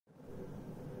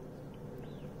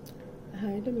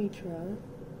Hi, Demetra.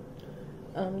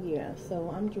 Yeah,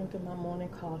 so I'm drinking my morning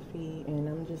coffee and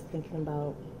I'm just thinking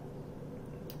about,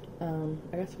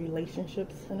 I guess,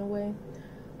 relationships in a way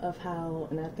of how,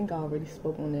 and I think I already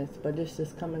spoke on this, but it's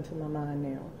just coming to my mind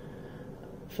now.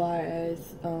 Far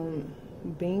as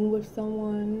being with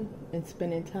someone and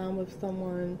spending time with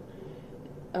someone,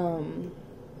 um,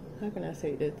 how can I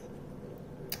say this?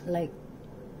 Like,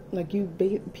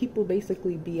 people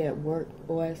basically be at work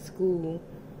or at school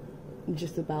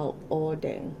just about all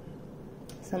day.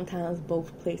 Sometimes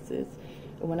both places.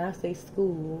 When I say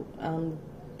school, I'm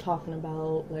talking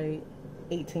about like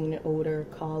 18 and older,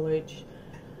 college.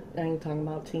 I ain't talking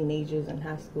about teenagers in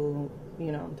high school.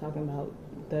 I'm talking about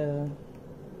the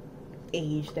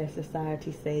age that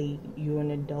society say you're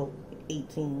an adult,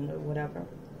 18 or whatever.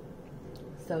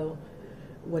 So,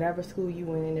 whatever school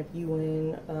you in, if you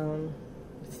in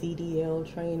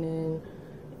CDL training,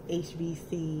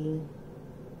 HBC,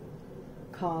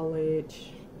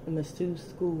 college, masseuse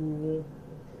school,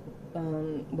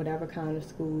 whatever kind of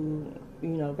school,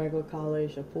 regular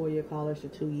college, a 4-year college, a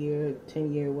 2-year,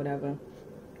 10-year, whatever.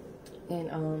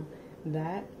 And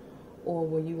that, or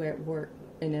were you at work?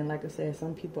 And then, like I said,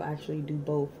 some people actually do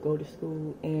both, go to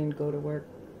school and go to work.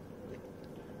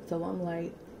 So I'm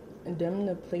like, them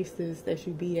the places that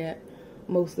you be at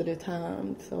most of the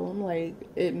time. So I'm like,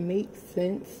 it makes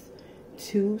sense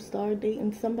to start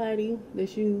dating somebody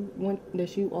that you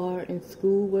are in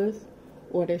school with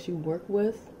or that you work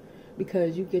with,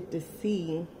 because you get to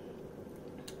see,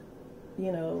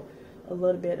 a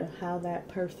little bit of how that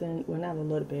person, well, not a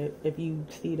little bit, if you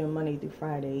see them Monday through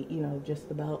Friday, just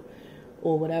about,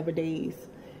 or whatever days,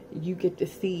 you get to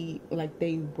see like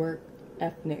they work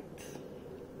ethics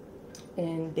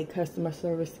and their customer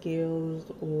service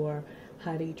skills, or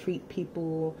how they treat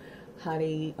people, how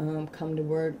they come to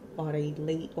work. Are they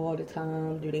late all the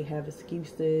time? Do they have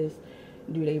excuses?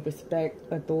 Do they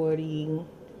respect authority?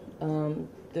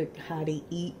 How they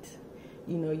eat.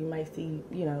 You might see,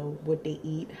 what they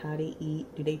eat, how they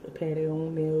eat. Do they prepare their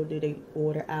own meal? Do they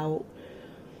order out?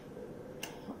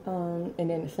 And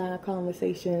then the side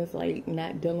conversations, like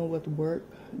not dealing with work.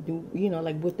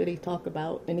 Like what do they talk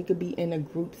about? And it could be in a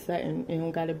group setting. It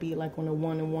don't gotta be like on a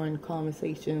one-on-one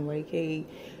conversation. Like, hey,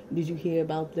 did you hear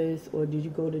about this? Or did you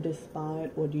go to this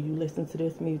spot? Or did you listen to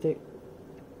this music?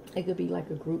 It could be like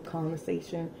a group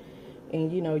conversation.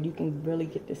 And, you can really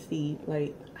get to see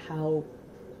like how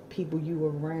people you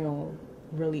around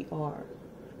really are.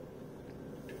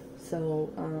 So,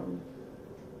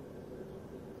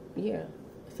 yeah.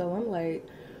 So I'm like,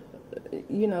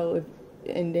 if,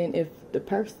 and then if the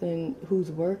person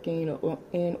who's working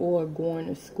or going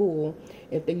to school,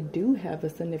 if they do have a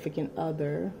significant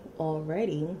other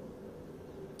already,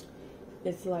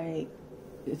 it's like,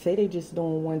 say they just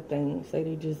doing one thing, say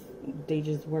they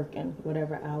just working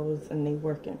whatever hours and they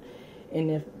working, and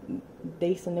if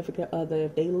they significant other,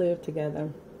 if they live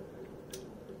together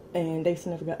and they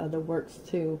significant other works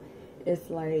too, it's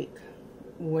like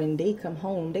when they come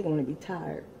home, they're going to be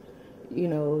tired.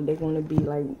 They're going to be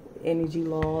like energy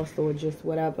lost or just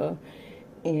whatever.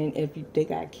 And if they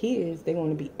got kids, they're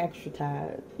going to be extra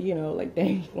tired. Like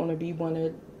they want to want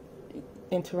to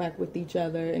interact with each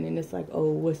other. And then it's like, oh,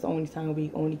 what's the only time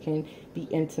we only can be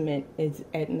intimate is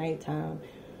at nighttime.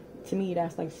 To me,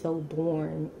 that's like so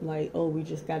boring. Like, oh, we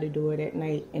just got to do it at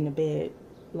night in the bed.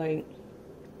 Like,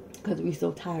 because we're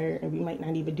so tired and we might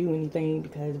not even do anything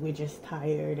because we're just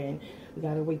tired and we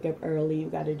got to wake up early,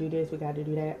 we got to do this, we got to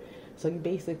do that. So you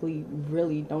basically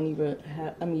really don't even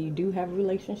have, you do have a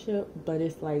relationship, but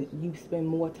it's like you spend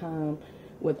more time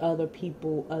with other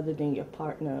people other than your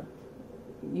partner,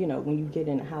 when you get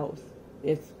in the house.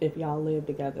 It's if y'all live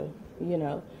together,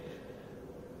 And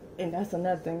that's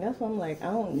another thing. That's why I'm like,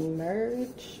 I don't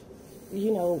merge,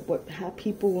 how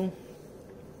people,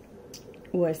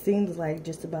 well, it seems like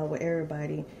just about with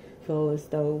everybody feel as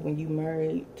though when you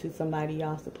married to somebody,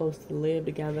 y'all supposed to live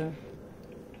together.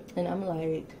 And I'm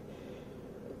like,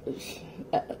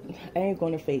 I ain't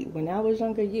gonna fake. When I was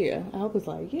younger, yeah, I was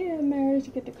like, yeah, marriage,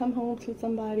 you get to come home to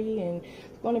somebody and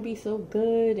it's gonna be so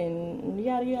good and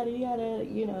yada yada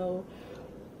yada.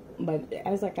 But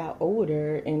as I got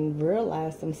older and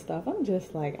realized some stuff, I'm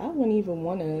just like, I wouldn't even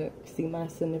want to see my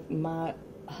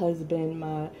husband,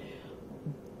 my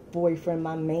boyfriend,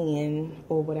 my man,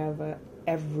 or whatever,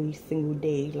 every single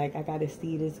day. Like, I gotta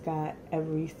see this guy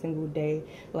every single day.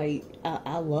 Like,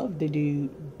 I love the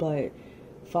dude, but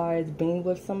far as being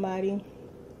with somebody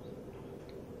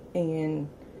and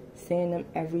seeing them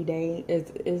every day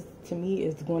is to me,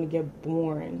 it's going to get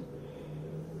boring.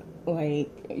 Like,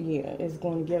 yeah, it's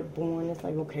going to get boring. It's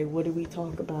like, okay, what do we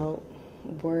talk about?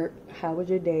 work, how was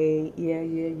your day? Yeah,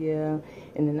 yeah, yeah.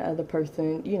 And then the other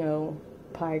person,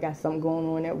 probably got something going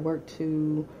on at work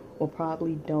too, or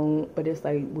probably don't. But it's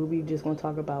like, we just gonna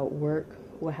talk about work?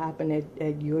 What happened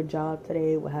at your job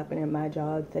today? What happened at my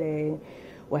job today?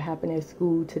 What happened at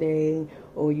school today?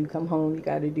 Or you come home, you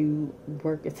gotta do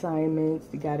work assignments,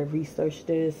 you gotta research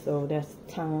this, so that's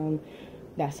time,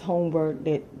 that's homework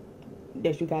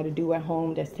that you gotta do at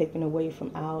home that's taken away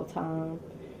from our time.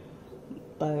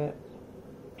 But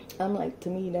I'm like, to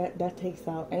me, that takes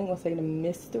out, I ain't gonna say the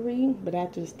mystery, but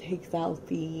that just takes out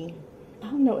the, I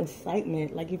don't know,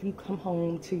 excitement. Like, if you come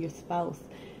home to your spouse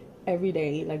every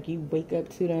day, like, you wake up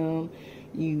to them,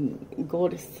 you go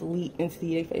to sleep and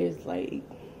see their face, like,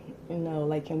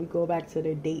 like, can we go back to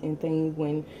the dating thing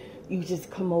when you just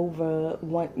come over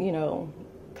one,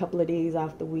 couple of days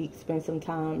after the week, spend some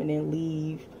time and then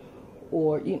leave?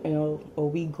 Or, or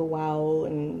we go out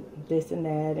and this and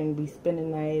that and we spend the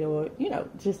night, or,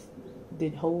 just the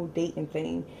whole dating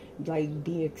thing. Like,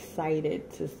 be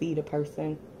excited to see the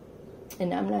person.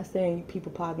 And I'm not saying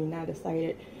people probably not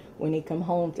excited when they come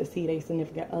home to see their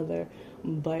significant other,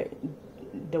 but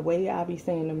the way I be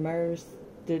saying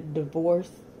the divorce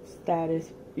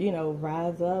status,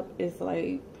 rise up, it's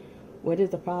like, what is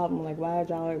the problem? Like, why are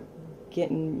y'all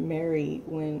getting married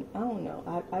when, I don't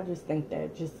know, I just think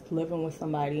that just living with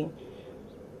somebody,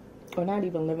 or not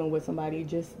even living with somebody,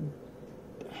 just,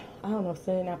 I don't know,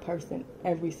 seeing that person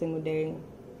every single day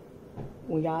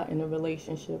when y'all in a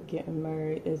relationship getting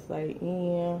married, it's like,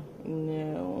 yeah,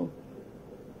 no,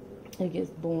 it gets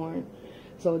boring.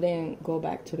 So then go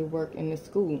back to the work and the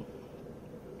school.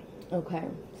 Okay,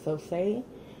 so say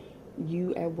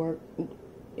you at work,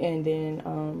 and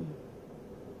then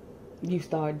you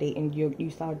start dating your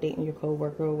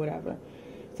coworker or whatever.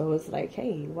 So it's like,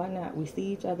 hey, why not? We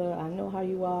see each other. I know how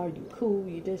you are. You cool.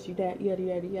 You this, you that, yada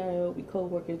yada yada. We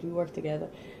coworkers. We work together.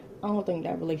 I don't think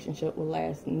that relationship will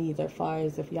last neither, as far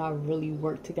as if y'all really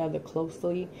work together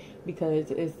closely,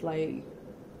 because it's like,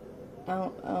 I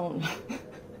don't know.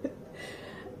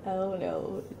 I don't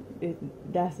know.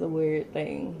 That's a weird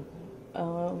thing.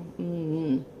 I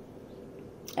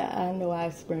know I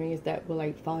experienced that with,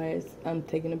 like, far as I'm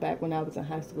taking it back when I was in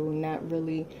high school, not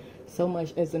really so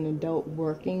much as an adult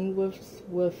working with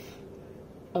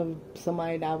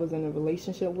somebody that I was in a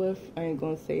relationship with. I ain't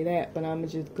gonna say that, but I'm gonna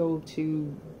just go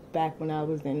to back when I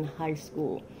was in high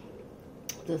school.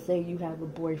 So say you have a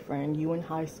boyfriend, you in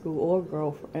high school, or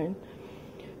girlfriend,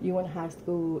 you in high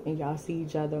school, and y'all see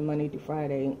each other Monday through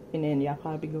Friday, and then y'all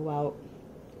probably go out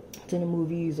to the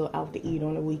movies or out to eat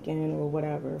on the weekend or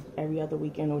whatever, every other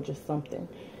weekend or just something.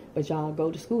 But y'all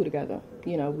go to school together.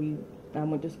 I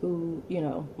went to school,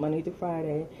 Monday through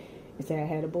Friday, and say I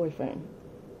had a boyfriend.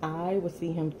 I would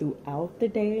see him throughout the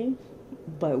day,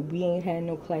 but we ain't had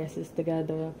no classes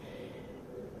together,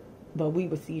 but we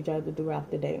would see each other throughout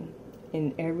the day.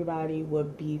 And everybody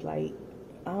would be like,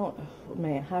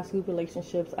 high school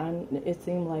relationships, it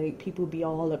seemed like people be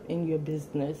all up in your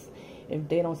business. If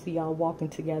they don't see y'all walking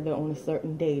together on a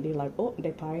certain day, they're like, oh,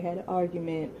 they probably had an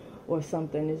argument or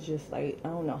something. It's just like, I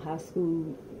don't know, high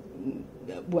school,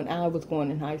 when I was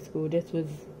going in high school, this was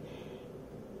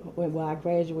when I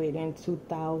graduated in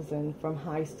 2000 from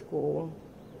high school.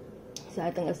 So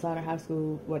I think I started high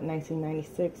school,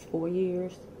 1996, 4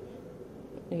 years?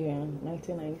 Yeah,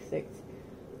 1996.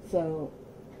 So,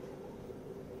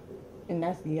 and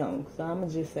that's young. So I'm going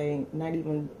to just say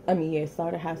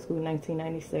started high school in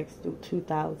 1996 through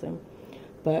 2000.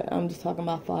 But I'm just talking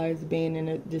about far as being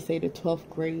in just say the 12th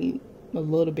grade, a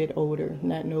little bit older,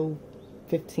 not no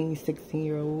 15,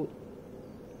 16-year-old.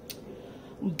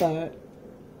 But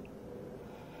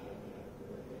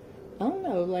I don't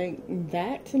know, like,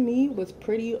 that to me was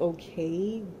pretty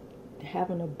okay,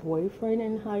 having a boyfriend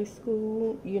in high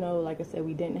school. Like I said,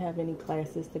 we didn't have any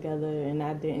classes together, and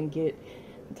I didn't get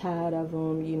tired of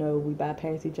him. We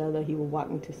bypassed each other. He would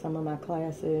walk me to some of my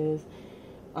classes.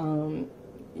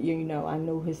 I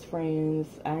know his friends.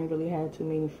 I ain't really had too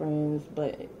many friends,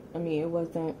 but it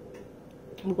wasn't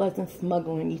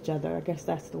smuggling each other. I guess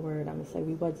that's the word I'm gonna say.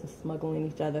 We wasn't smuggling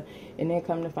each other. And then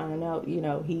come to find out,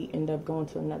 he ended up going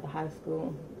to another high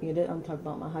school. I'm talking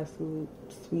about my high school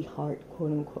sweetheart,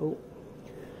 quote unquote.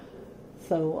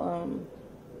 So,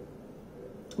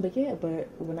 but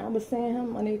when I was seeing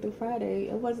him Monday through Friday,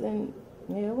 it wasn't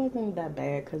that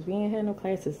bad, because we ain't had no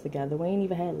classes together. We ain't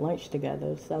even had lunch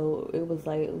together. So it was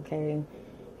like, okay,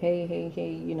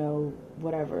 hey,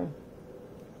 whatever.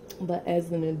 But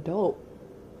as an adult,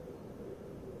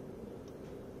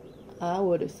 I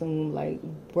would assume, like,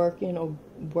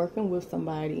 working with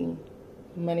somebody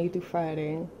Monday through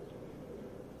Friday,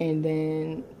 and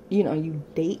then, you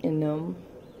dating them,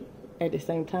 at the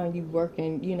same time you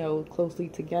working, closely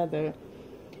together,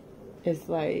 it's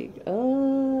like,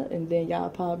 and then y'all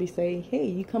probably say, hey,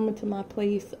 you coming to my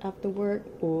place after work?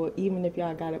 Or even if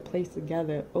y'all got a place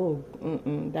together, oh,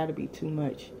 that'll be too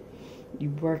much.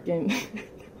 You working.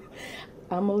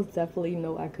 I most definitely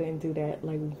know I couldn't do that.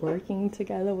 Like, working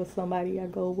together with somebody I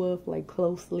go with, like,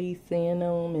 closely, seeing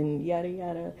them and yada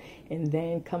yada, and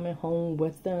then coming home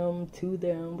with them, to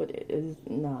them. But it is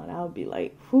not. I would be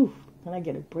like, whew, can I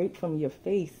get a break from your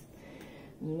face?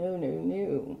 No, no,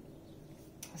 no.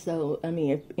 So, I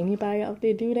mean, if anybody out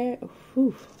there do that,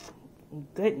 whew,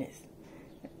 goodness.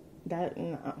 That,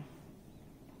 no.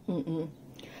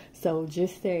 So,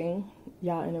 just saying,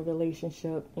 y'all in a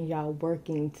relationship and y'all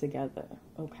working together,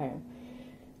 okay?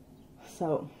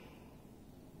 So,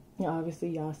 obviously,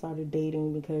 y'all started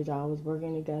dating because y'all was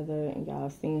working together and y'all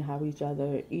seeing how each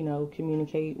other,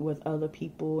 communicate with other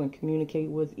people and communicate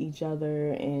with each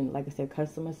other. And, like I said,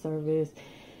 customer service,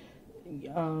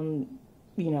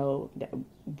 that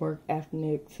work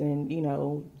ethics and,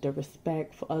 the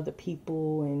respect for other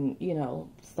people and,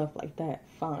 stuff like that.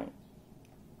 Fine.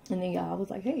 And then y'all was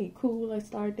like, hey, cool, let's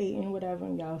start dating, whatever.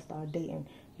 And y'all start dating.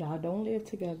 Y'all don't live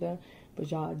together,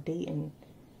 but y'all dating.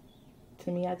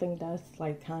 To me, I think that's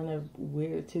like kind of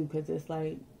weird too, because it's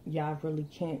like y'all really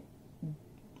can't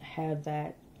have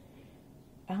that,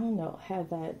 I don't know, have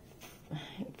that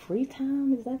free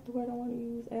time. Is that the word I want to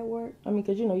use at work? I mean,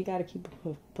 because, you got to keep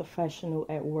it professional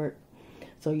at work.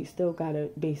 So you still got to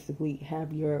basically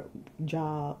have your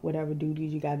job, whatever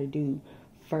duties you got to do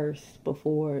first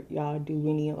before y'all do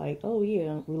any, like, oh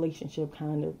yeah, relationship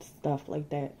kind of stuff like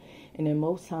that. And then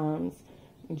most times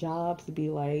jobs be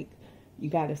like, you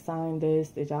got to sign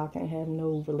this, that y'all can't have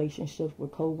no relationships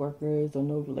with coworkers or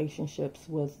no relationships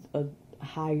with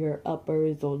higher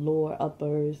uppers or lower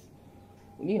uppers,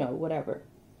 whatever.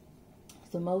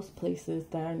 So most places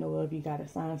that I know of, you got to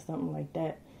sign something like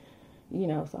that,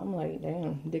 so I'm like,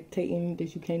 damn, dictating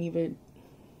that you can't even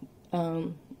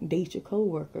date your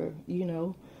coworker,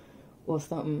 or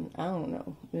something. I don't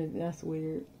know. That's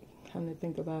weird, kind of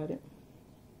think about it.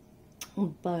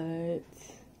 But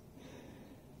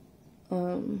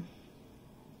I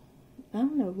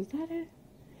don't know. Was that it?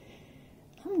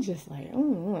 I'm just like,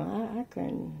 I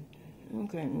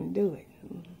couldn't do it.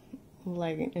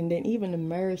 Like, and then even the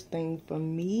marriage thing for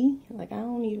me, like, I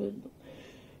don't even.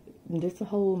 This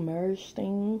whole marriage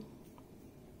thing,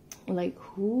 like,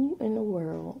 who in the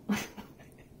world? I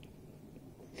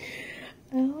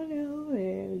don't know,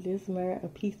 man. Just married a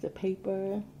piece of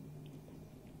paper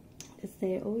that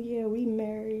said, oh yeah, we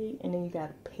married, and then you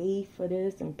gotta pay for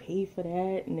this and pay for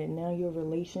that, and then now your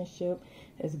relationship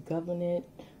is governed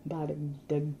by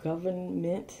the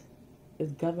government.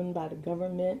 Is governed by the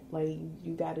government. Like,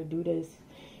 you gotta do this.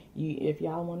 If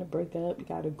y'all want to break up, you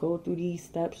gotta go through these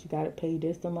steps. You gotta pay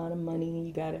this amount of money.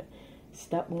 You gotta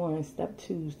step 1, step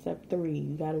 2, step 3.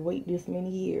 You gotta wait this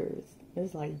many years.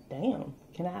 It's like, damn,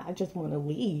 I just want to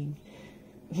leave.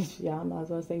 Y'all might as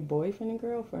well say boyfriend and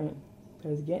girlfriend.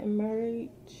 Because getting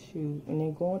married, shoot, and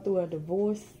then going through a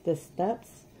divorce, the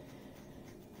steps,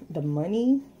 the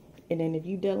money, and then if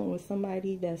you dealing with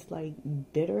somebody that's like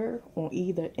bitter on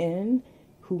either end,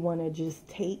 who want to just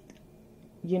take,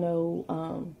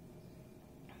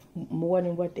 more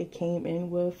than what they came in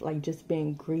with, like just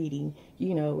being greedy,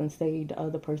 and say the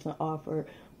other person offered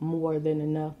more than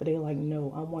enough, but they're like,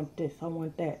 no, I want this, I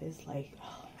want that. It's like,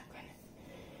 oh my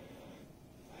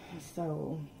goodness.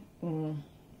 So,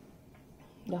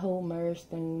 the whole marriage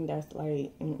thing, that's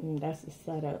like, that's a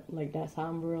setup. Like, that's how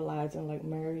I'm realizing, like,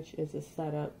 marriage is a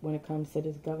setup when it comes to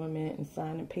this government and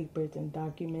signing papers and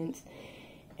documents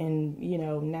and,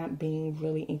 not being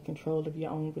really in control of your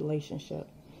own relationship.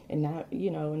 And not,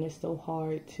 and it's so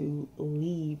hard to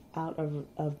leave out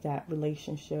of that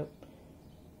relationship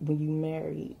when you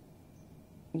married,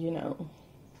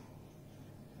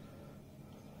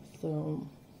 So,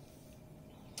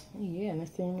 yeah, and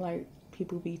it seems like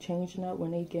people be changing up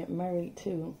when they get married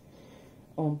too,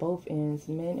 on both ends,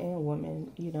 men and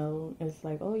women. It's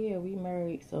like, oh yeah, we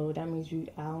married, so that means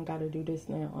I don't gotta do this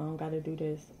now, I don't gotta do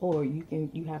this, or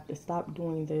you have to stop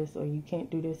doing this, or you can't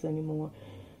do this anymore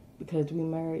because we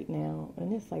married now.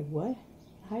 And it's like, what?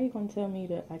 How you gonna tell me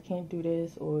that I can't do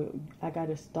this, or I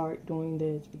gotta start doing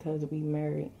this because we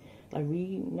married? Like,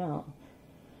 no.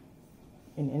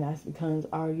 And that becomes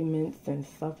arguments and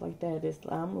stuff like that.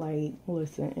 I'm like,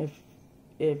 listen,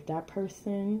 if that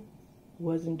person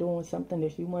wasn't doing something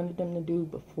that you wanted them to do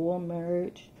before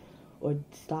marriage, or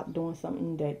stop doing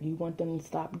something that you want them to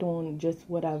stop doing, just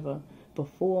whatever,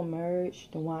 before marriage,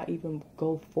 then why even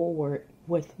go forward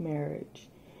with marriage?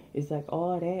 It's like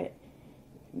all that,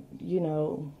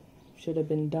 should have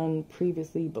been done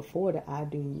previously before the I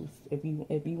do's. If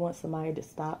you want somebody to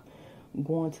stop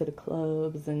going to the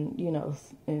clubs and,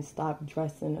 and stop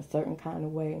dressing a certain kind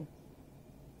of way,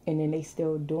 and then they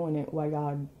still doing it while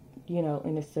y'all,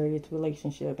 in a serious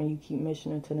relationship, and you keep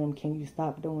mentioning to them, can you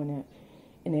stop doing it?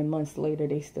 And then months later,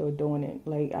 they still doing it.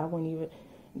 Like, I wouldn't even,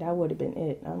 that would have been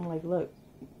it. I'm like, look,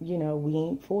 we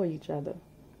ain't for each other.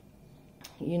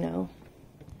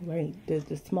 Right? There's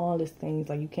the smallest things,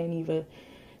 like you can't even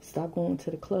stop going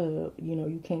to the club.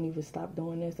 You can't even stop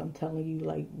doing this. I'm telling you,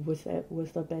 like, what's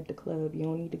up at the club? You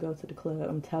don't need to go to the club.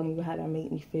 I'm telling you how that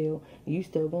made me feel. You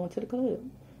still going to the club.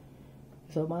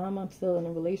 So why am I still in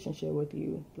a relationship with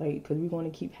you? Like, because we're going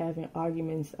to keep having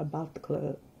arguments about the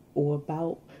club or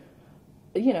about,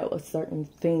 a certain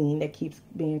thing that keeps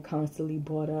being constantly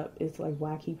brought up. It's like,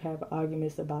 why keep having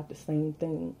arguments about the same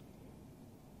thing?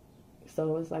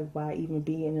 So it's like, why even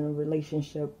be in a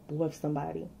relationship with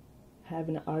somebody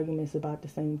having arguments about the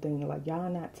same thing? Like, y'all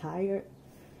not tired?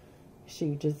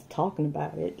 Shoot, just talking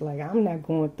about it. Like, I'm not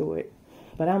going through it,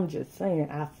 but I'm just saying,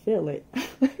 I feel it.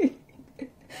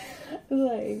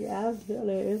 Like, I feel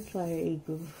it. It's like,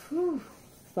 whew.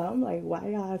 So I'm like, why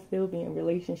y'all still be in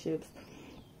relationships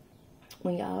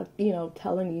when y'all,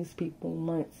 telling these people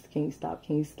months, can you stop,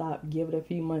 give it a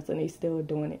few months, and they still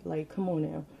doing it? Like, come on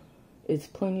now. It's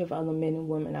plenty of other men and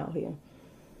women out here.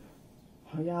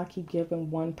 Y'all keep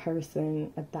giving one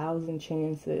person 1,000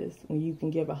 chances when you can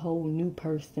give a whole new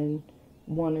person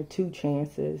 1 or 2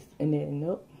 chances, and then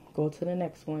nope, go to the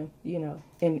next one,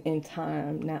 in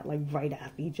time, not like right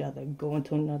after each other, go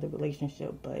into another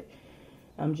relationship. But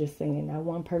I'm just saying, that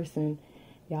one person,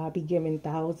 y'all be giving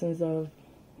thousands of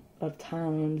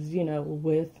times,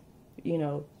 with,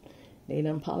 they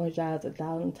done apologize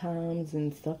 1,000 times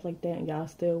and stuff like that, and y'all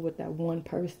still with that one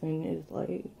person. Is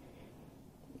like,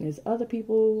 there's other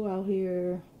people out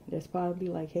here that's probably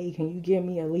like, hey, can you give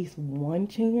me at least one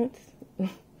chance?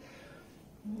 But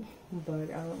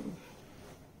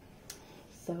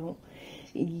so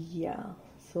yeah,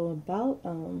 so about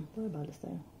what am I about to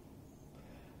say?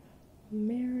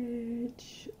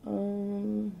 Marriage.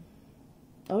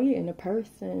 Oh yeah, and the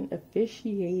person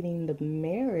officiating the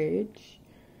marriage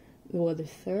or the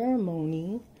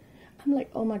ceremony, I'm like,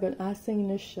 oh my god, I seen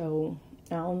this show.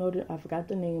 I don't know I forgot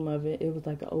the name of it. It was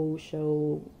like an old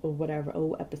show or whatever,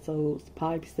 old episodes.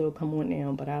 Probably still come on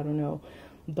now, but I don't know.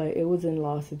 But it was in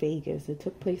Las Vegas. It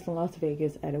took place in Las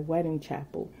Vegas at a wedding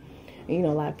chapel. And,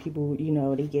 a lot of people,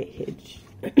 they get hitched.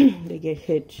 They get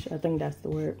hitched. I think that's the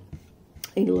word.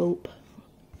 Elope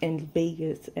in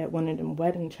Vegas at one of them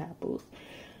wedding chapels.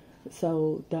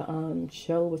 So the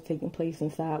show was taking place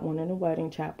inside one of the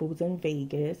wedding chapels in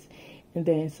Vegas, and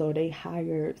then so they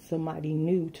hired somebody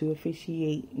new to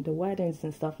officiate the weddings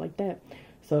and stuff like that.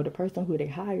 So the person who they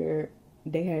hired,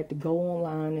 they had to go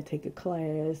online and take a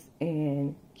class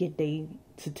and get their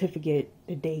certificate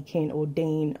that they can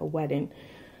ordain a wedding.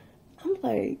 I'm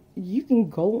like, you can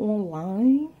go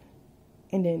online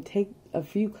and then take a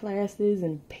few classes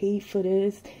and pay for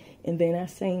this, and then that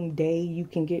same day you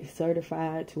can get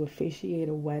certified to officiate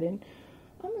a wedding.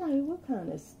 I'm like, what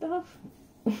kind of stuff?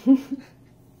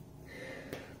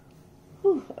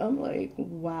 I'm like,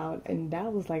 wow. And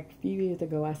that was like a few years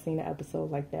ago I seen an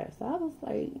episode like that. So I was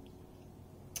like,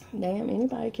 damn,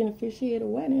 anybody can officiate a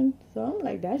wedding. So I'm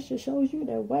like, that just shows you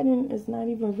that wedding is not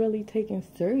even really taken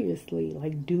seriously.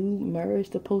 Like, do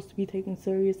marriage supposed to be taken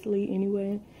seriously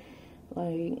anyway?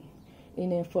 Like,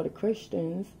 and then for the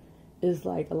Christians, it's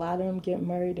like a lot of them get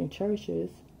married in churches,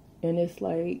 and it's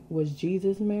like, was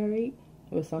Jesus married?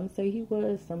 Well, some say he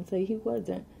was, some say he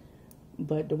wasn't.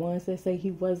 But the ones that say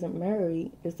he wasn't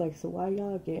married, it's like, so why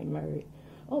y'all getting married?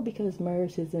 Oh, because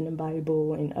marriage is in the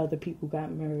Bible and other people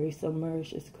got married, so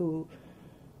marriage is cool.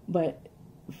 But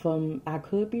I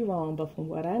could be wrong, but from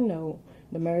what I know,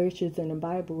 the marriages in the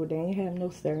Bible, they ain't have no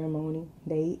ceremony.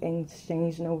 They ain't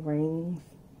exchanged no rings.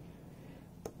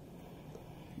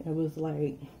 It was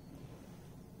like,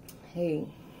 hey,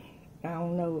 I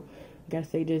don't know, I guess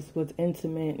they just was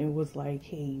intimate and was like,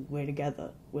 hey, we're together,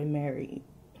 we're married.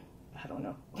 I don't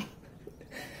know.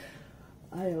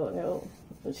 I don't know.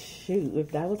 But shoot,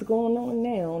 if that was going on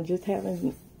now, just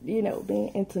having,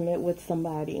 being intimate with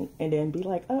somebody and then be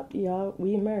like, oh, y'all,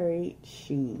 we married.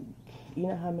 Shoot. You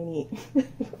know how many,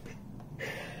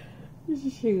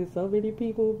 shoot, so many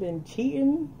people been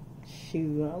cheating.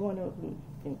 Shoot, I want to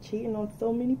been cheating on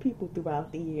so many people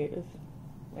throughout the years.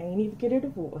 I ain't even get a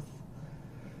divorce.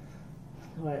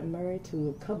 But married to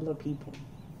a couple of people.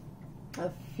 A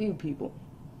few people.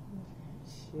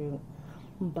 Shoot.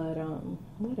 But,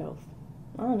 what else?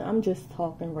 I don't know, I'm just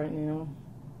talking right now.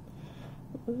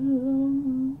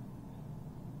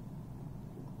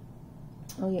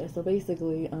 Oh yeah, so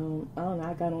basically, I don't know,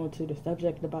 I got onto the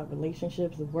subject about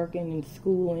relationships of working and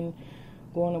school and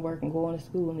going to work and going to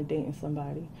school and dating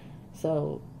somebody.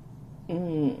 So,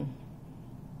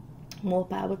 more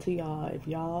power to y'all. If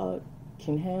y'all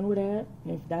can handle that,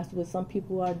 if that's what some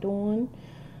people are doing,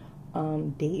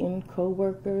 dating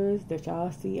co-workers that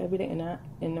y'all see every day, and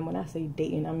then when I say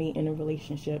dating, I mean in a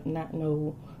relationship, not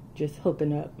no just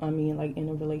hooking up. I mean like in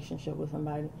a relationship with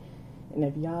somebody. And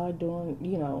if y'all doing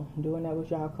that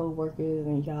with y'all co-workers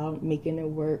and y'all making it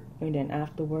work, and then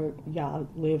after work y'all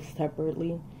live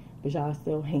separately, but y'all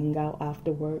still hang out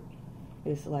after work,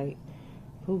 it's like,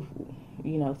 ooh,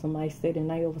 somebody stay the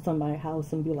night over somebody's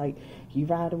house and be like, you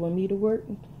riding with me to work?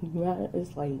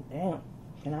 It's like, damn.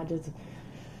 And I just,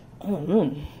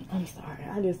 I'm sorry.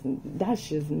 That's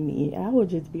just me. I would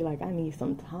just be like, I need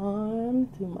some time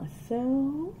to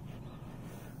myself.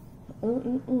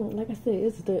 Like I said,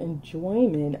 it's the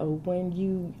enjoyment of when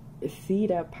you see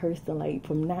that person, like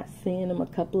from not seeing them a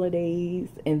couple of days,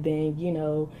 and then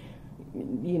y'all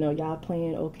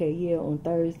playing, okay, yeah, on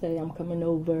Thursday I'm coming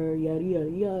over, yada yada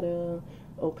yada.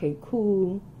 Okay,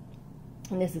 cool.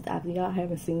 And this is after y'all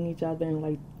haven't seen each other in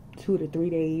like 2 to 3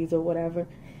 days or whatever.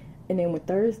 And then when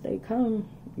Thursday come,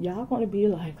 y'all gonna be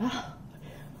like, oh,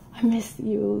 I miss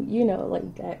you.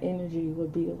 Like that energy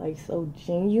would be like so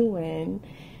genuine.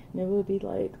 And it would be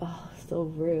like, oh, so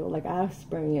real. Like I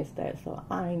experienced that, so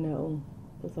I know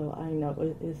it's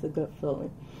a good feeling.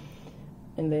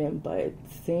 And then, but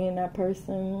seeing that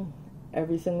person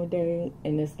every single day,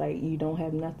 and it's like you don't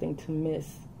have nothing to miss.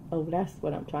 Oh, that's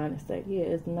what I'm trying to say. Yeah,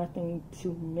 it's nothing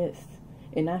to miss.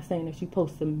 And not saying that you're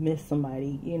supposed to miss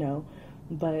somebody,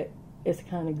 but it's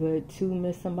kind of good to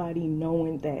miss somebody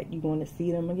knowing that you're going to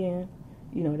see them again.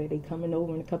 That they coming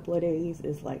over in a couple of days.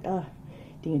 It's like,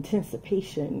 the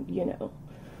anticipation,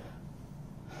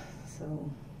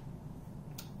 So,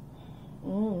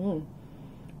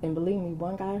 and believe me,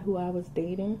 one guy who I was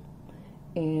dating,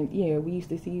 and yeah, we used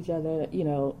to see each other,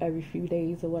 every few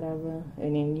days or whatever,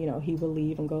 and then, he would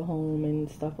leave and go home and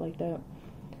stuff like that.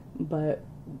 But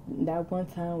that one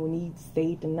time when he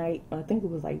stayed the night, I think it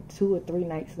was like 2 or 3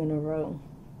 nights in a row,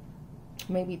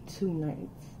 maybe 2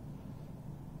 nights,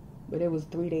 but it was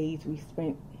 3 days we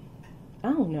spent.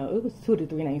 I don't know, it was 2 to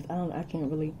 3 nights. I don't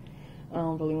really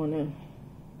want to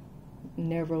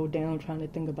narrow down trying to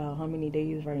think about how many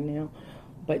days right now,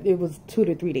 but it was 2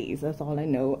 to 3 days. That's all I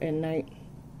know at night.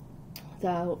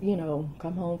 So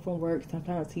come home from work.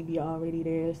 Sometimes he be already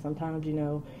there. Sometimes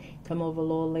come over a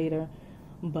little later.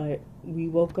 But we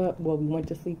woke up. Well, we went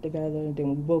to sleep together, and then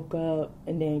we woke up,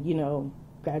 and then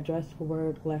got dressed for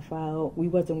work, left out. We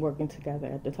wasn't working together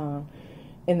at the time,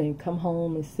 and then come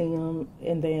home and see him,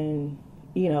 and then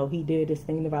he did his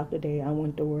thing throughout the day. I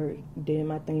went to work, did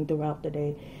my thing throughout the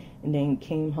day, and then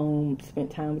came home,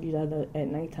 spent time with each other at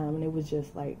nighttime. And it was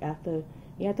just like I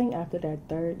think after that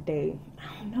 3rd day,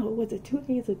 I don't know, was it 2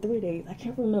 days or 3 days? I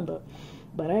can't remember.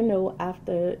 But I know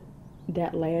after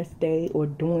that last day, or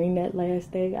during that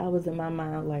last day, I was in my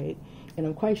mind like, and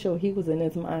I'm quite sure he was in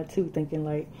his mind too, thinking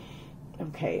like,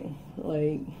 okay,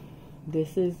 like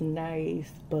this is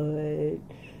nice, but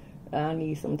I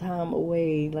need some time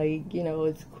away. Like,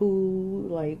 it's cool,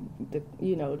 like,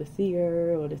 to see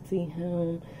her or to see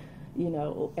him,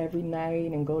 every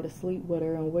night and go to sleep with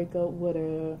her and wake up with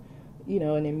her,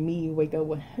 and then me wake up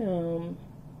with him.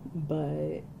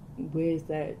 But where's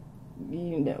that,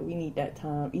 we need that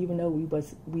time, even though we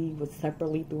was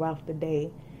separately throughout the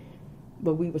day,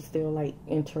 but we were still like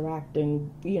interacting,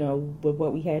 with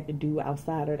what we had to do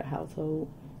outside of the household.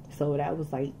 So that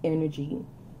was like energy.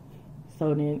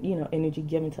 So then, energy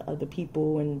given to other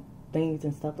people and things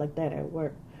and stuff like that at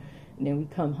work. And then we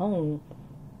come home,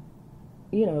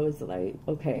 it's like,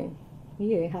 okay,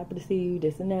 yeah, happy to see you,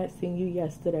 this and that, seen you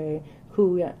yesterday,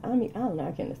 cool. Yeah, I mean, I don't know,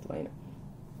 I can't explain it.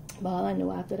 But all I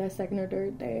know, after that 2nd or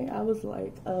 3rd day, I was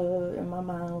like, in my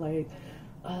mind, like,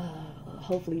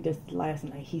 hopefully this last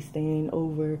night he's staying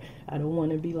over. I don't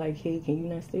want to be like, hey, can you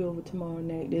not stay over tomorrow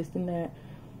night, this and that.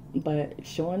 But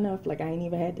sure enough, like, I ain't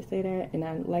even had to say that.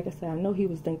 And like I said, I know he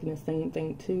was thinking the same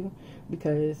thing too,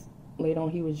 because later on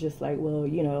he was just like, well,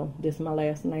 this is my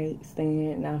last night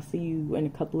staying, and I'll see you in a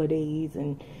couple of days,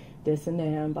 and this and that.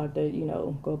 I'm about to,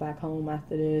 go back home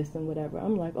after this and whatever.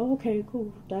 I'm like, oh, okay,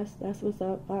 cool. That's what's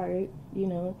up. All right,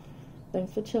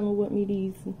 thanks for chilling with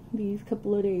me these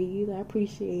couple of days. I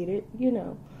appreciate it,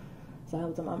 So I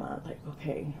was in my mind like,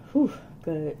 okay, whew,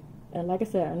 good. And like I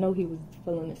said, I know he was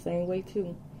feeling the same way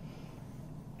too.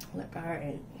 Like, all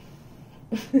right.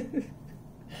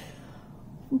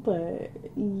 But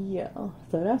yeah,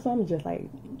 so that's why I'm just like,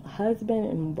 husband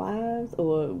and wives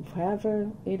or whoever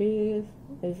it is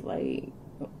like,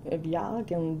 if y'all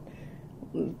can,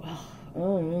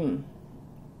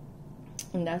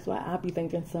 and that's why I be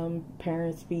thinking some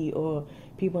parents be, or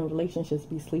people in relationships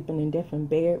be sleeping in different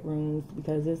bedrooms,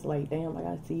 because it's like, damn, like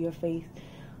I see your face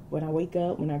when I wake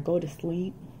up, when I go to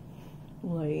sleep,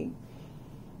 like,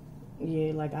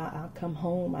 yeah, like I come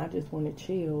home, I just want to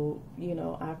chill,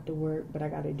 after work, but I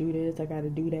got to do this, I got to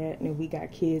do that, and then we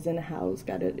got kids in the house,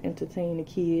 got to entertain the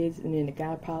kids, and then the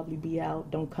guy probably be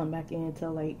out, don't come back in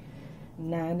until like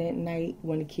 9 at night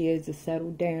when the kids are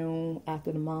settled down,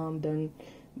 after the mom done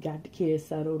got the kids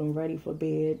settled and ready for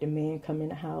bed. The man come in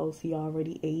the house, he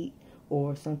already ate,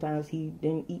 or sometimes he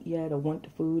didn't eat yet or want the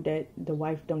food that the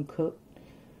wife done cooked.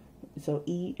 So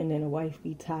eat, and then the wife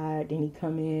be tired, then he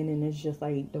come in and it's just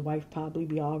like the wife probably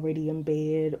be already in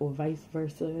bed, or vice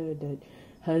versa, the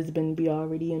husband be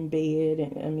already in bed.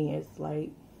 And I mean, it's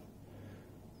like,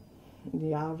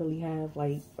 y'all really have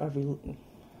like a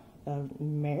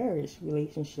marriage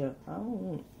relationship. I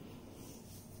don't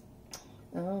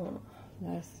know.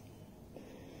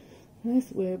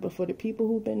 That's weird. But for the people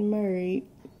who've been married,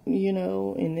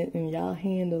 and y'all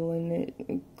handling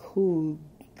it cool,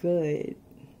 good.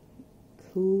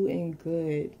 Cool and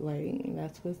good. Like,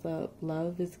 that's what's up.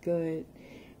 Love is good.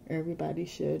 Everybody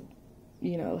should,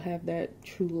 have that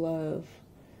true love.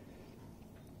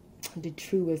 The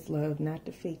truest love, not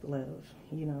the fake love,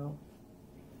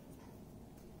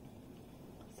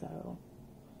 So,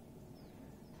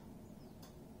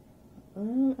 I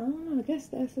don't know. I guess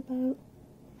that's about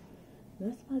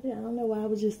it. I don't know why I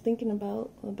was just thinking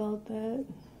about that.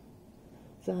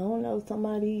 So I don't know,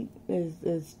 somebody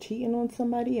is cheating on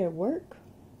somebody at work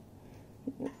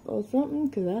or something,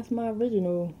 because that's my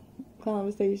original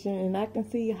conversation, and I can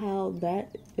see how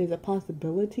that is a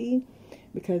possibility,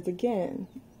 because again,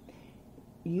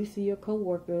 you see your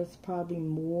coworkers probably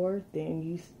more than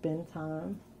you spend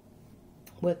time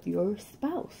with your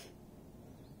spouse.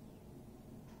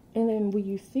 And then when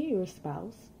you see your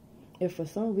spouse, if for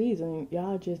some reason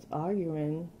y'all just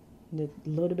arguing the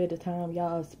little bit of time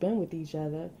y'all spend with each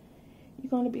other, you're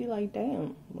gonna be like,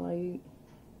 damn, like,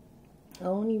 I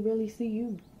only really see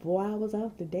you 4 hours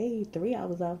out the day, 3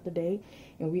 hours out the day,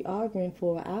 and we arguing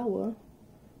for an hour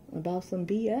about some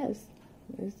BS.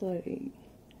 It's like,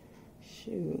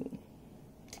 shoot.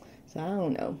 So I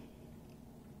don't know.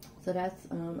 So that's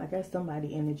I guess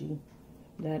somebody energy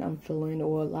that I'm feeling,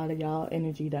 or a lot of y'all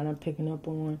energy that I'm picking up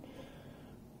on.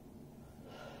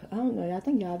 I don't know. I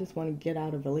think y'all just want to get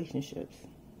out of relationships.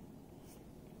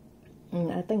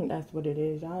 And I think that's what it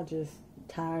is. Y'all just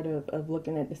tired of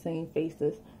looking at the same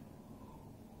faces.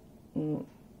 And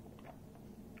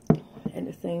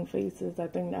the same faces. I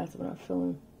think that's what I'm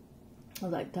feeling. I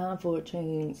was like, time for a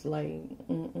change. Like,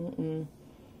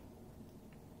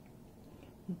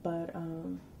 But,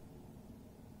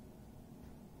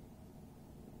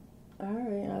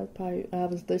 alright, I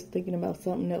was just thinking about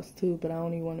something else too, but I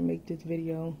don't even want to make this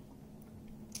video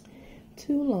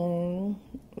too long,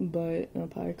 but I'll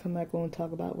probably come back on and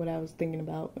talk about what I was thinking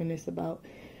about, and it's about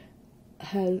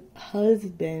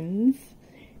husbands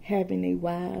having their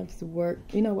wives work.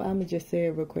 You know what, I'm going to just say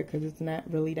it real quick, because it's not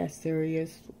really that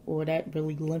serious, or that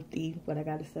really lengthy, what I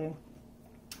got to say.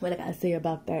 What I got to say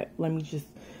about that, let me just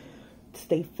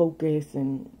stay focused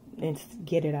and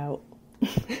get it out.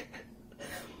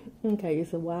 Okay,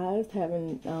 so wives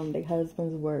having their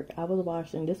husbands work. I was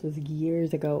watching, this was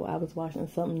years ago, I was watching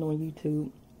something on YouTube,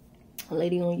 a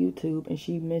lady on YouTube, and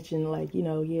she mentioned, like,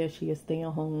 yeah, she a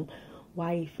stay-at-home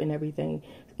wife and everything,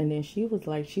 and then she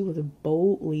was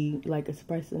boldly, like,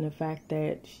 expressing the fact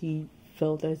that she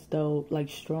felt as though, like,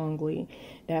 strongly,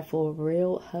 that for a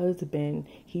real husband,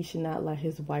 he should not let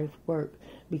his wife work,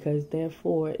 because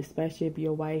therefore, especially if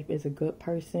your wife is a good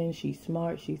person, she's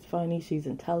smart, she's funny, she's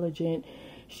intelligent,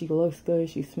 she looks good,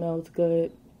 she smells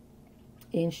good,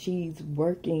 and she's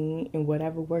working in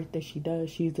whatever work that she does,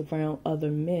 she's around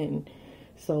other men.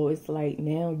 So it's like,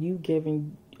 now you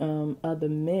giving other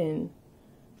men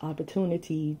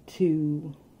opportunity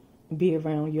to be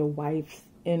around your wife's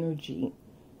energy.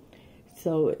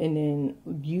 So, and then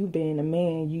you being a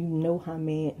man, you know how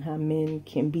men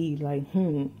can be like,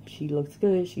 she looks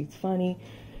good, she's funny.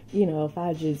 If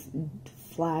I just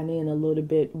slide in a little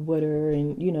bit with her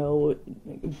and,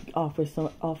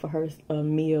 offer her a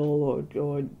meal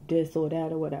or this or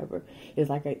that or whatever. It's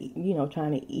like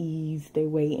trying to ease their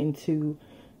way into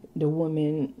the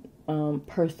woman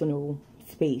personal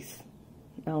space.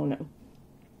 I don't know.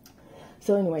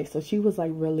 So anyway, so she was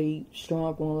like really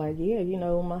strong on, like, yeah,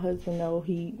 my husband know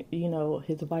he,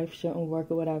 his wife shouldn't work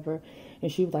or whatever.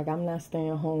 And she was like, I'm not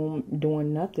staying home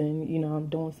doing nothing. I'm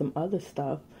doing some other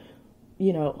stuff,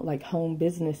 like home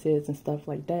businesses and stuff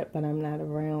like that. But I'm not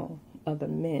around other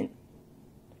men.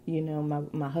 You know,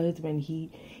 my husband, he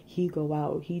go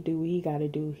out, he do what he gotta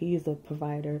do. He's a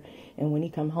provider, and when he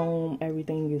come home,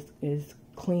 everything is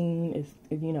clean. Is,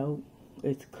 you know,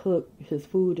 it's cooked. His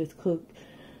food is cooked.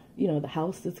 You know, the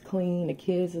house is clean. The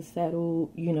kids are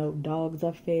settled. You know, dogs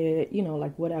are fed. You know,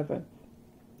 like whatever.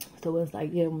 So it's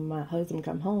like, yeah, when my husband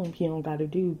come home, he don't gotta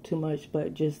do too much,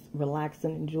 but just relax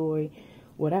and enjoy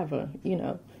whatever. You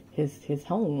know, his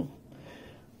home.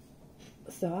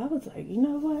 So I was like, you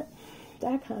know what?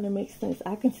 That kind of makes sense.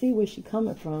 I can see where she's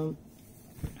coming from,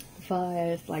 as far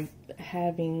as like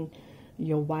having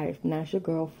your wife, not your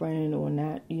girlfriend or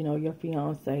not, you know, your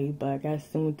fiance, but I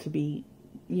guess soon to be,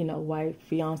 you know, wife,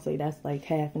 fiance. That's like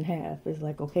half and half. It's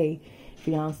like, okay,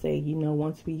 fiance, you know,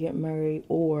 once we get married,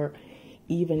 or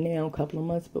even now, a couple of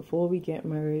months before we get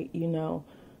married, you know,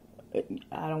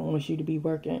 I don't want you to be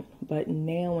working. But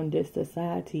now in this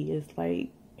society, it's like,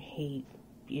 hey,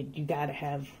 you gotta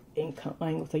have income. I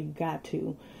ain't gonna say you got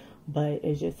to, but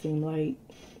it just seemed like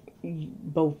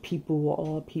both people or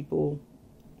all people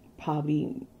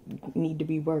probably need to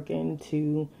be working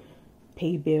to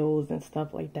pay bills and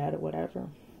stuff like that or whatever.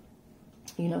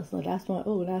 You know, so that's why,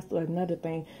 that's another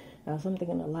thing. So I'm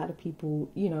thinking a lot of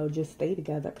people, you know, just stay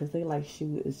together because they like,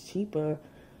 shoot, it's cheaper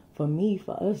for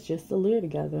us just to live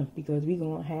together because we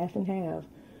going half and half.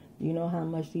 You know how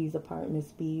much these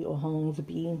apartments be or homes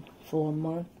be for a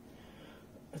month.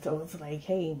 So it's like,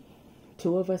 hey,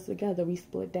 two of us together, we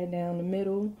split that down the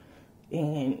middle,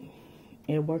 and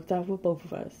it worked out for both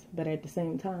of us. But at the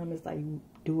same time, it's like,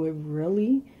 do it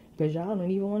really? Because y'all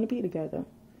don't even want to be together.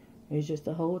 It's just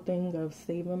the whole thing of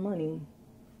saving money.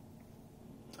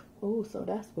 Oh, so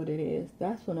that's what it is.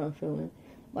 That's what I'm feeling.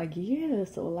 Like, yeah,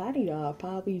 so a lot of y'all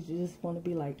probably just want to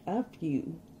be like, F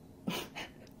you.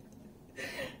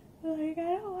 Like,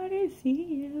 I don't want to see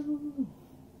you.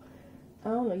 I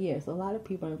don't know. Yes, a lot of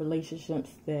people in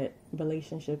relationships that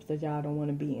y'all don't want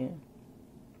to be in.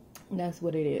 That's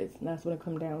what it is. That's what it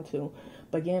comes down to.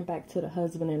 But getting back to the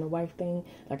husband and the wife thing,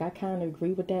 like, I kind of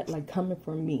agree with that. Like, coming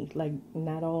from me, like,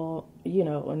 not all, you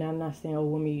know. And I'm not saying, oh,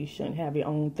 women, you shouldn't have your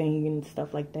own thing and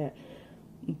stuff like that.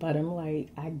 But I'm like,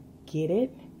 I get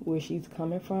it where she's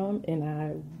coming from, and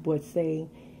I would say,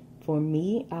 for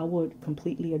me, I would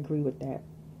completely agree with that.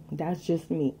 That's just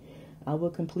me. I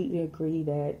would completely agree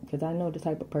that, because I know the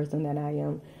type of person that I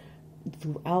am.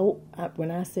 Throughout, when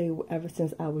I say ever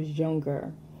since I was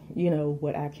younger, you know,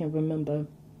 what I can remember,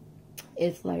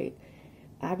 it's like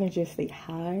I can just say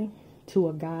hi to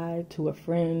a guy, to a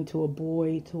friend, to a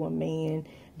boy, to a man,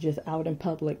 just out in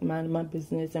public, minding my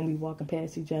business, and we walking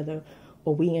past each other,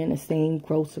 or we in the same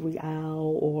grocery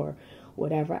aisle or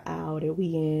whatever aisle that we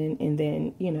in, and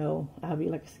then, you know, I'll be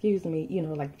like, excuse me, you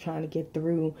know, like trying to get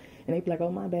through, and they'd be like,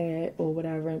 oh, my bad, or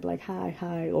whatever, and be like,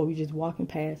 hi, or we just walking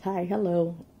past, hi,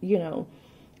 hello, you know,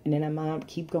 and then I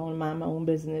keep going, mind my own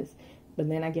business. But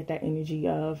then I get that energy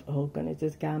of, oh goodness,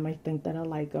 this guy might think that I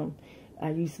like him.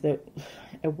 I used to,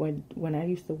 when I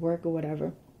used to work or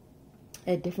whatever,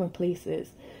 at different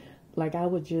places, like I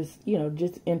would just, you know,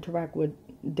 just interact with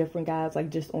different guys, like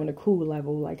just on a cool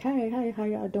level, like, hey, how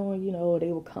y'all doing? You know,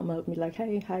 they would come up and be like,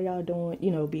 hey, how y'all doing?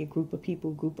 You know, be a group of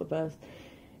people, group of us.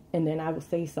 And then I would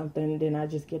say something, and then I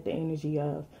just get the energy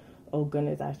of, oh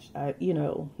goodness, I you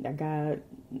know, that guy,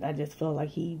 I just feel like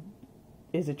he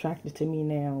is attracted to me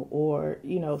now, or,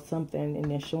 you know, something. And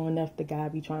then sure enough, the guy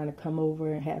be trying to come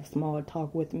over and have small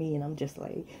talk with me, and I'm just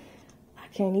like, I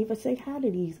can't even say hi to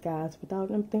these guys without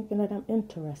them thinking that I'm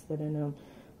interested in them.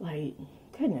 Like,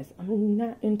 goodness, I'm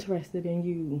not interested in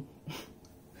you.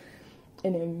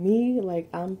 And in me, like,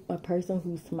 I'm a person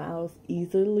who smiles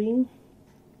easily.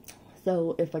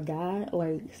 So if a guy,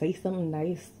 like, say something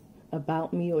nice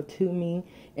about me or to me,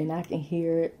 and I can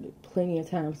hear it plenty of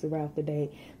times throughout the day,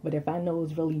 but if I know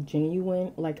it's really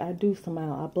genuine, like, I do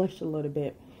smile, I blush a little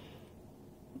bit,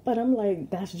 but I'm like,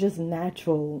 that's just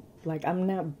natural. Like, I'm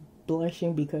not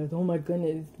blushing because, oh my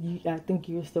goodness, I think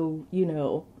you're so, you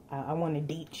know, I want to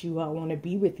date you, I want to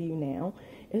be with you now.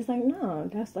 It's like, no,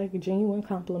 that's like a genuine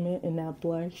compliment, and not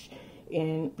blush,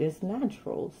 and it's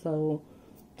natural. So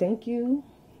thank you,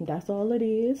 that's all it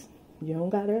is. You don't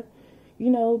gotta, you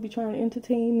know, be trying to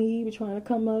entertain me, be trying to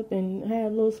come up and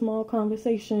have little small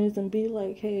conversations and be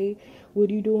like, hey, what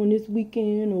are you doing this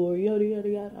weekend, or yada, yada,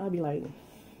 yada. I'll be like,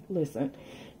 listen,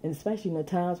 and especially in the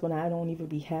times when I don't even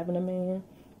be having a man,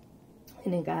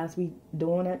 and then guys be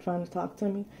doing that, trying to talk to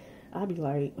me, I'll be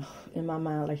like, in my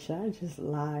mind, like, should I just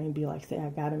lie and be like, say I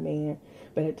got a man?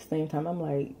 But at the same time, I'm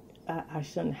like, I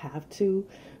shouldn't have to,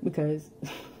 because,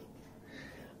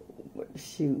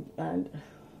 shoot,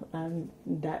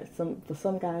 for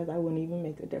some guys, I wouldn't even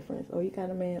make a difference. Oh, you got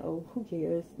a man? Oh, who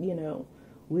cares? You know,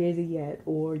 where's he at?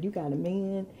 Or you got a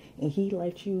man and he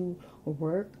lets you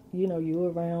work, you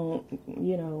around,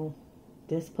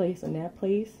 this place and that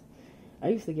place. I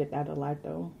used to get that a lot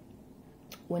though.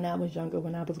 When I was younger,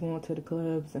 when I was going to the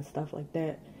clubs and stuff like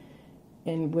that,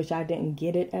 and which I didn't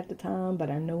get it at the time, but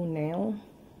I know now.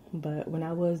 But when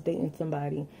I was dating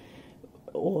somebody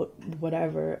or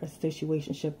whatever, a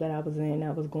situationship that I was in,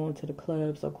 I was going to the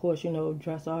clubs. Of course,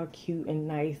 dress all cute and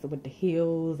nice with the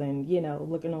heels and,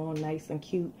 looking all nice and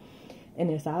cute. And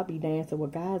then so I'll be dancing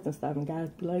with guys and stuff, and guys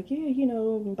be like, yeah,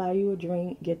 buy you a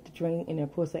drink, get the drink, and then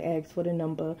of course they ask for the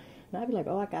number. And I'd be like,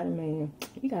 oh, I got a man.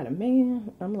 You got a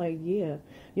man? I'm like, yeah.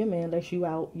 Your man lets you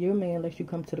out. Your man lets you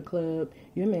come to the club.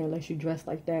 Your man lets you dress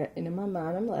like that. And in my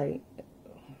mind, I'm like,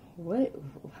 what?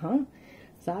 Huh?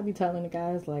 So I be telling the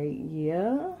guys, like,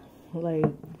 yeah. Like,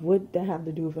 what that have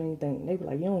to do with anything? They be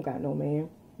like, you don't got no man.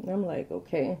 And I'm like,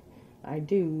 okay, I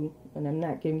do. And I'm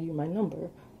not giving you my number.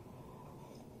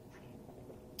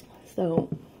 So,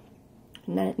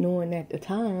 not knowing at the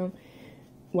time,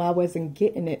 well, I wasn't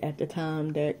getting it at the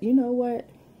time that, you know what,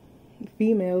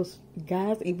 females,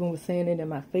 guys even was saying it in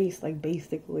my face, like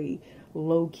basically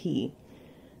low key.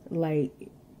 Like,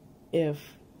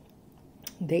 if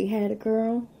they had a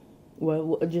girl, well,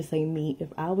 we'll just say me, if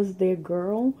I was their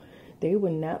girl, they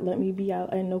would not let me be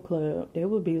out at no club. They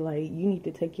would be like, you need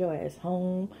to take your ass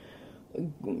home.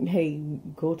 Hey,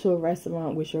 go to a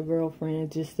restaurant with your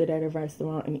girlfriend, just sit at a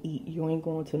restaurant and eat. You ain't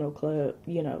going to no club,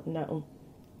 no.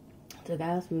 The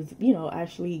guys was,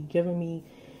 actually telling me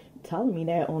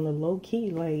that on the low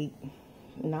key, like,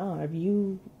 nah, if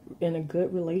you in a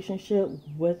good relationship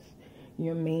with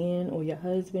your man or your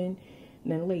husband,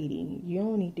 then lady, you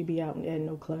don't need to be out at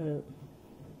no club.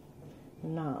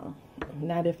 Nah.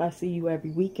 Not if I see you every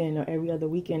weekend or every other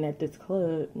weekend at this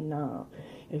club, nah.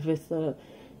 If it's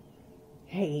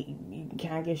hey,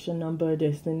 can I get your number,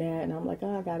 this and that? And I'm like,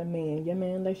 oh, I got a man. Your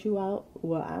man lets you out?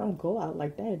 Well, I don't go out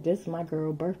like that. This is my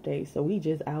girl's birthday. So we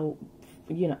just out,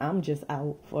 I'm just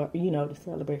out for, to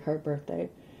celebrate her birthday.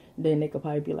 Then they could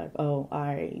probably be like, oh, all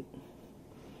right.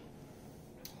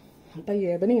 But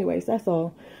anyways, that's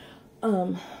all.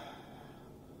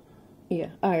 Yeah,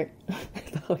 all right.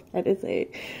 That's all I had to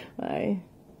say. Bye.